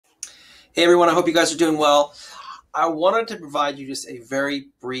Hey everyone, I hope you guys are doing well. I wanted to provide you just a very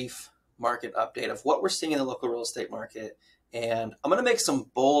brief market update of what we're seeing in the local real estate market. And I'm going to make some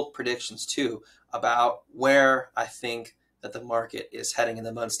bold predictions too about where I think that the market is heading in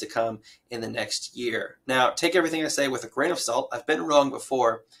the months to come in the next year. Now, take everything I say with a grain of salt. I've been wrong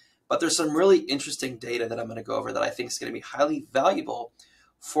before, but there's some really interesting data that I'm going to go over that I think is going to be highly valuable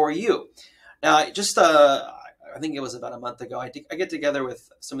for you. Now, I think it was about a month ago, I get together with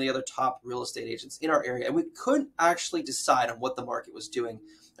some of the other top real estate agents in our area, and we couldn't actually decide on what the market was doing.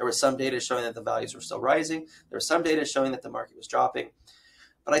 There was some data showing that the values were still rising. There was some data showing that the market was dropping.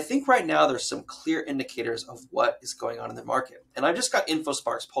 But I think right now there's some clear indicators of what is going on in the market. And I just got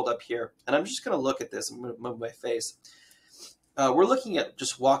InfoSparks pulled up here, and I'm just going to look at this. I'm going to move my face. We're looking at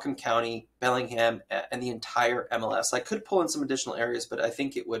just Whatcom County, Bellingham, and the entire MLS. I could pull in some additional areas, but I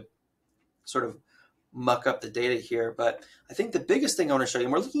think it would sort of muck up the data here. But I think the biggest thing I want to show you,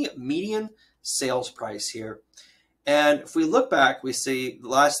 and we're looking at median sales price here. And if we look back, we see the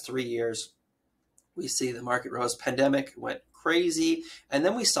last 3 years, we see the market rose, pandemic went crazy, and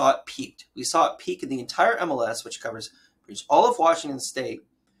then we saw it peaked. We saw it peak in the entire MLS, which covers all of Washington State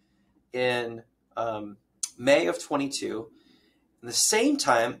in May of 22. At the same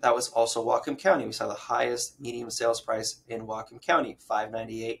time, that was also Whatcom County. We saw the highest median sales price in Whatcom County,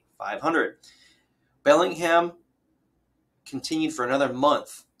 $598, $500. Bellingham continued for another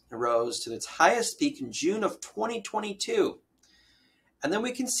month and rose to its highest peak in June of 2022. And then we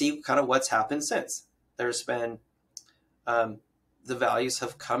can see kind of what's happened since. There's been, the values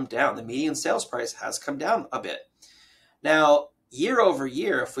have come down. The median sales price has come down a bit. Now, year over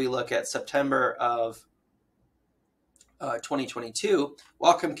year, if we look at September of 2022,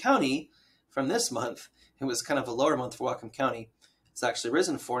 Whatcom County, from this month, it was kind of a lower month for Whatcom County. It's actually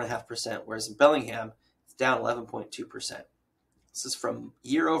risen 4.5%, whereas in Bellingham, it's down 11.2%. This is from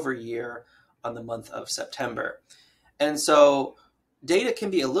year over year on the month of September. And so data can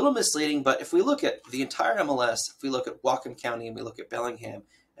be a little misleading, but if we look at the entire MLS, if we look at Whatcom County and we look at Bellingham,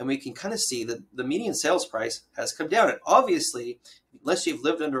 and we can kind of see that the median sales price has come down. And obviously, unless you've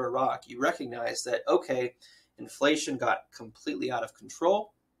lived under a rock, you recognize that, okay, inflation got completely out of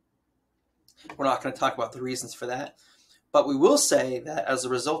control. We're not going to talk about the reasons for that. But we will say that as a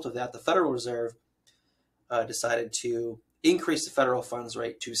result of that, the Federal Reserve decided to increase the federal funds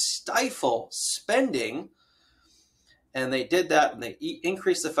rate to stifle spending. And they did that when they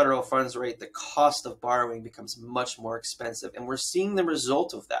increased the federal funds rate. The cost of borrowing becomes much more expensive. And we're seeing the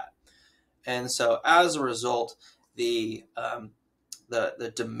result of that. And so as a result, the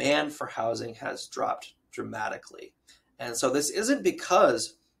demand for housing has dropped dramatically. And so this isn't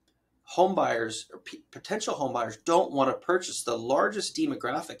because home buyers or potential home buyers don't want to purchase. The largest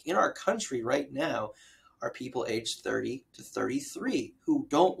demographic in our country right now are people aged 30 to 33 who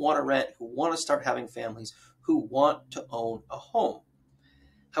don't want to rent, who want to start having families, who want to own a home.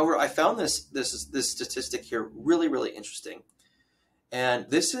 However, I found this statistic here really, really interesting. And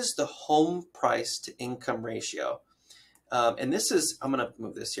this is the home price to income ratio. And this is, I'm going to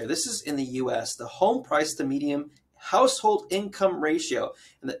move this here. This is in the US, the home price to median household income ratio.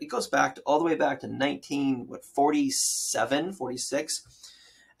 And it goes back to all the way back to 1947, 46.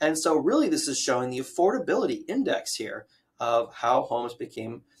 And so really this is showing the affordability index here of how homes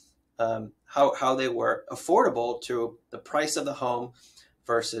became, how they were affordable to the price of the home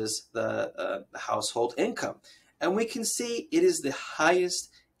versus the household income. And we can see it is the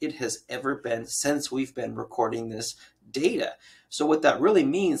highest it has ever been since we've been recording this data. So what that really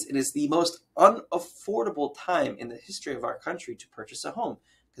means, it is the most unaffordable time in the history of our country to purchase a home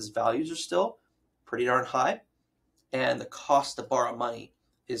because values are still pretty darn high and the cost to borrow money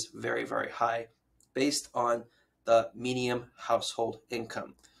is very, very high based on the median household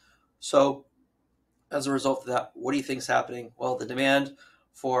income. So as a result of that, what do you think is happening? Well, the demand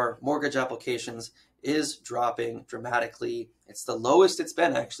for mortgage applications is dropping dramatically. It's the lowest it's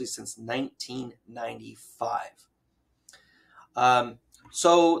been actually since 1995.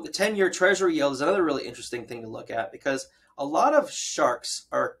 So the 10-year treasury yield is another really interesting thing to look at because a lot of sharks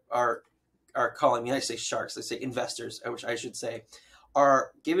are calling me. I say sharks, they say investors, which I should say,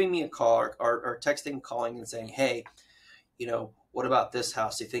 are giving me a call or texting, calling and saying, hey, you know, what about this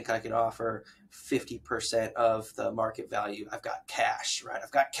house? Do you think I could offer 50% of the market value? I've got cash, right?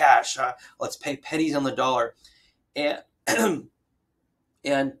 I've got cash. Let's pay pennies on the dollar. And,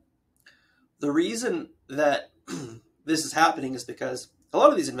 and the reason that this is happening is because a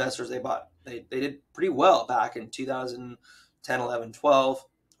lot of these investors, they did pretty well back in 2010, 11, 12,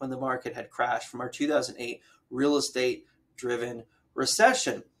 when the market had crashed from our 2008 real estate driven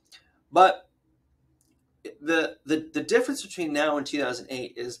recession. But the difference between now and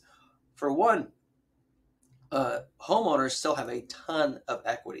 2008 is For one, homeowners still have a ton of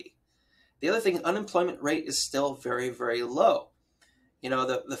equity. The other thing, unemployment rate is still very, very low. You know,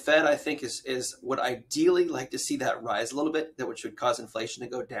 the Fed, I think, would ideally like to see that rise a little bit, which would cause inflation to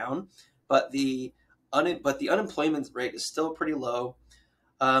go down. But the unemployment rate is still pretty low.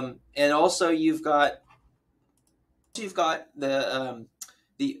 And also you've got the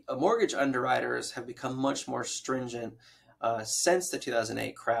mortgage underwriters have become much more stringent since the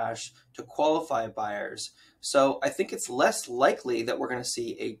 2008 crash to qualify buyers. So I think it's less likely that we're going to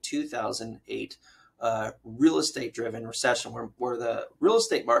see a 2008 real estate driven recession where the real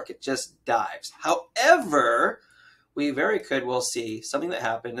estate market just dives. However, we very could well see something that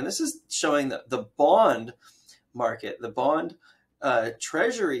happened, and this is showing the bond market, the bond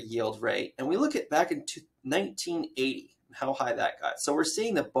treasury yield rate, and we look at back in 1980, how high that got. So we're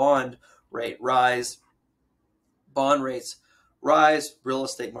seeing the bond rate rise, bond rates rise, real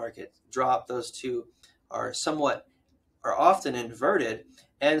estate market drop. Those two are often inverted.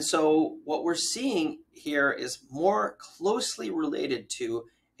 And so what we're seeing here is more closely related to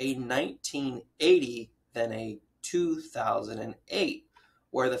a 1980 than a 2008,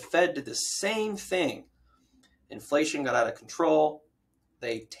 where the Fed did the same thing. Inflation got out of control.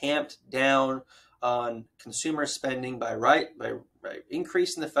 They tamped down on consumer spending by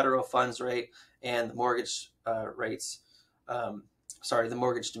increasing the federal funds rate, and the mortgage the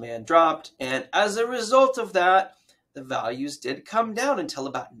mortgage demand dropped. And as a result of that, the values did come down until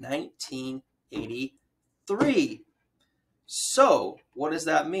about 1983. So what does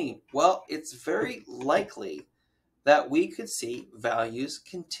that mean? Well, it's very likely that we could see values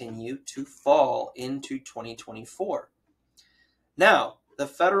continue to fall into 2024. Now, the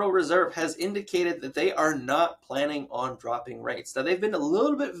Federal Reserve has indicated that they are not planning on dropping rates. Now, they've been a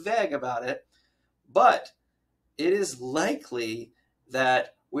little bit vague about it, but it is likely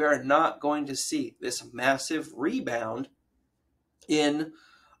that we are not going to see this massive rebound in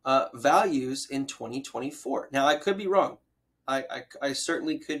values in 2024. Now, I could be wrong. I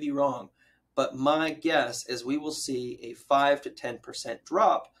certainly could be wrong. But my guess is we will see a 5 to 10%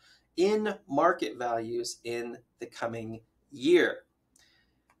 drop in market values in the coming year.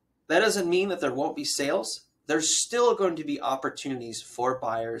 That doesn't mean that there won't be sales. There's still going to be opportunities for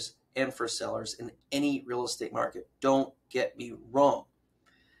buyers and for sellers in any real estate market. Don't get me wrong.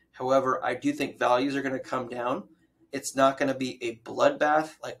 However, I do think values are going to come down. It's not going to be a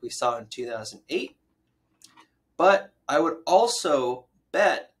bloodbath like we saw in 2008. But I would also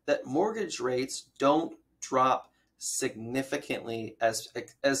bet that mortgage rates don't drop significantly as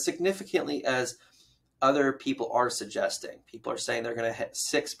significantly as other people are suggesting. People are saying they're going to hit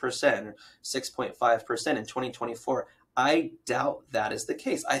 6% or 6.5% in 2024. I doubt that is the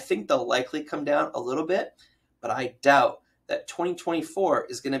case. I think they'll likely come down a little bit, but I doubt that 2024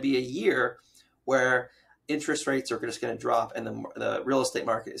 is going to be a year where interest rates are just going to drop and the real estate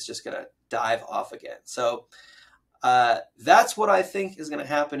market is just going to dive off again. So that's what I think is going to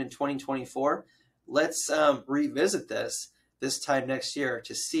happen in 2024. Let's revisit this time next year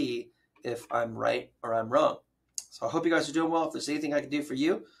to see if I'm right or I'm wrong. So I hope you guys are doing well. If there's anything I can do for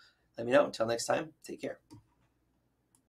you, let me know. Until next time, take care.